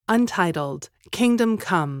Untitled, Kingdom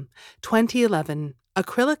Come, 2011,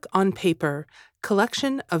 Acrylic on Paper,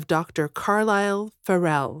 collection of Dr. Carlisle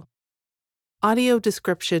Farrell. Audio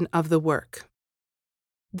description of the work.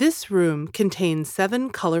 This room contains 7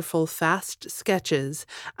 colorful fast sketches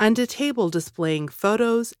and a table displaying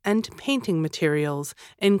photos and painting materials,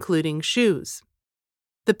 including shoes.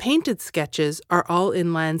 The painted sketches are all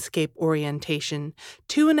in landscape orientation,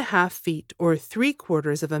 2.5 feet or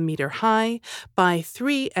 3/4 of a meter high by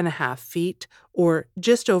 3.5 feet or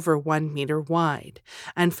just over 1 meter wide,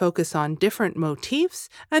 and focus on different motifs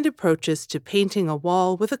and approaches to painting a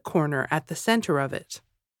wall with a corner at the center of it.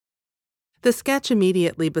 The sketch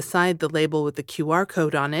immediately beside the label with the QR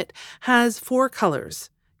code on it has 4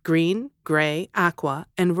 colors: green, gray, aqua,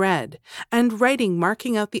 and red, and writing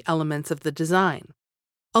marking out the elements of the design.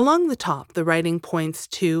 Along the top, the writing points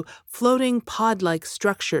to floating pod-like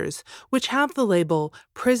structures, which have the label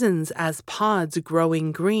Prisons as Pods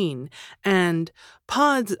Growing Green and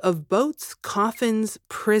Pods of Boats, Coffins,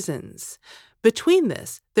 Prisons. Between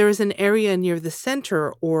this, there is an area near the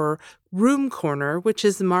center or room corner which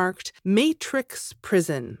is marked Matrix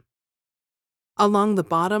Prison. Along the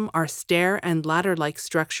bottom are stair and ladder-like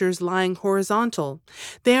structures lying horizontal.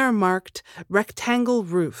 They are marked Rectangle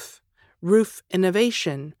Roof, Roof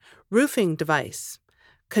Innovation, Roofing Device,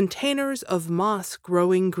 Containers of Moss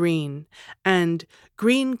Growing Green, and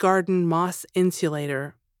Green Garden Moss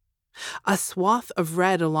Insulator. A swath of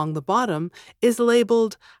red along the bottom is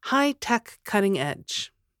labeled High-Tech Cutting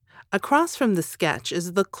Edge. Across from the sketch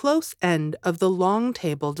is the close end of the long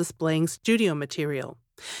table displaying studio material.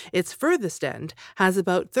 Its furthest end has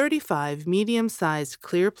about 35 medium-sized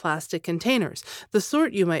clear plastic containers, the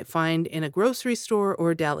sort you might find in a grocery store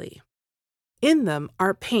or deli. In them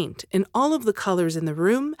are paint in all of the colors in the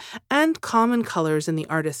room and common colors in the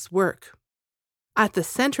artist's work. At the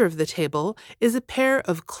center of the table is a pair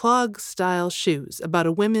of clog-style shoes, about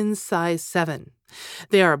a women's size 7.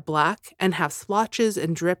 They are black and have splotches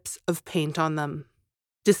and drips of paint on them.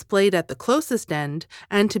 Displayed at the closest end,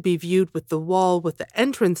 and to be viewed with the wall with the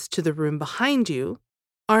entrance to the room behind you,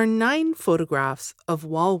 are 9 photographs of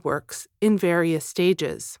wall works in various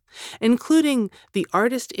stages, including the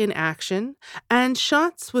artist in action and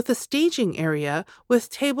shots with a staging area with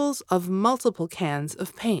tables of multiple cans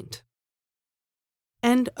of paint.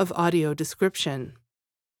 End of audio description.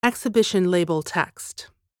 Exhibition label text.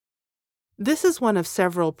 This is one of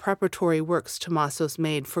several preparatory works Tomasos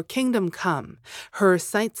made for Kingdom Come, her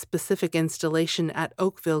site-specific installation at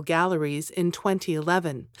Oakville Galleries in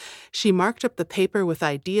 2011. She marked up the paper with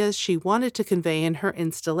ideas she wanted to convey in her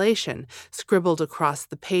installation. Scribbled across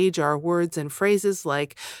the page are words and phrases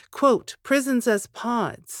like, quote, prisons as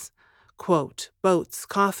pods, quote, boats,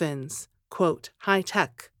 coffins, quote,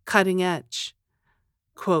 high-tech, cutting edge,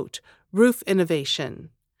 quote, roof innovation,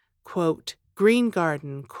 quote, green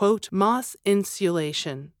garden, quote, moss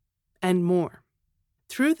insulation, and more.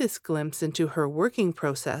 Through this glimpse into her working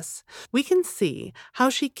process, we can see how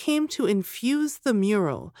she came to infuse the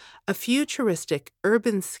mural, a futuristic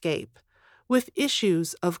urban scape, with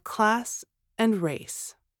issues of class and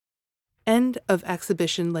race. End of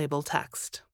exhibition label text.